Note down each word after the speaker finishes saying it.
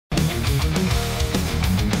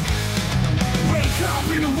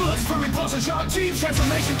Furry balls and sharp teeth,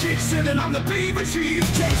 transformation kicks in and I'm the beaver chief.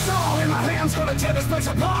 Chainsaw in my hands, gonna tear this place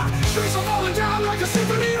apart. Streets are falling down like a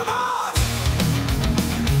symphony of art.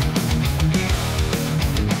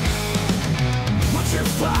 Watch it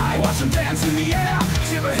fly, watch them dance in the air.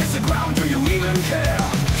 Shiver hits the ground, do you even care?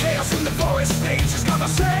 Chaos in the forest, nature's gonna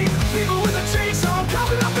say. People with a chainsaw,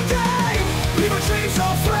 counting up the day. Beaver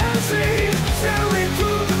chainsaw frenzy, tearing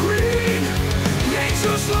through the green.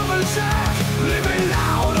 Nature's lumberjack, living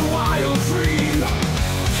out a wild dream.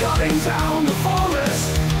 Cutting down the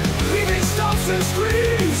forest, leaving stumps and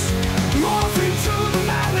screams. Morphing to the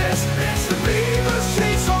madness, it's the beaver's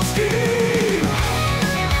chainsaw scheme.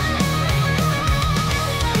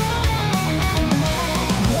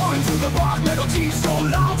 Warring through the bark, metal teeth so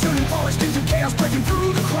loud, turning forest into chaos, breaking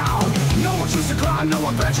through the crowd. No one chooses to climb, no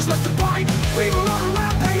one branches left to bite. Beaver on a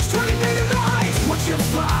rampage, turning day to night. Watch him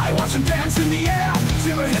fly, watch him dance in the air.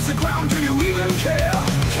 Timber hits the ground, do you even care?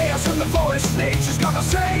 Chaos in the forest, nature's gonna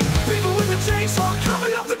say. People with the chainsaw,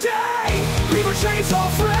 coming up the day. Beaver chainsaw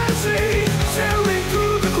frenzy, tearing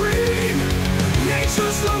through the green.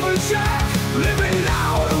 Nature's lumberjack, living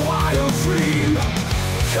out a wild dream.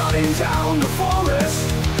 Cutting down the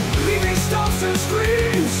forest, leaving stumps and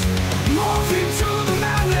screams. Morphing to the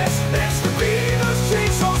madness, it's the beaver's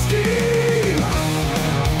chainsaw scheme.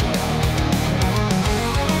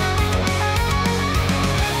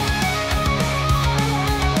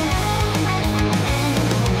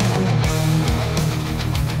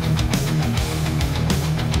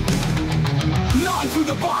 Through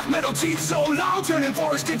the bark, metal teeth so loud, turning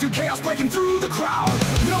forest into chaos, breaking through the crowd.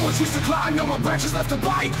 No one chooses to climb, no more branches left to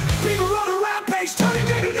bite. Beaver on a rampage, turning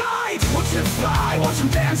day to night. Watch him fly, watch him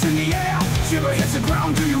dance in the air. Shiver hits the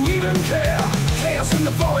ground, do you even care? Chaos in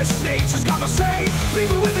the forest, nature's gonna say.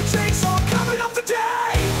 Beaver with a chainsaw, coming up the day.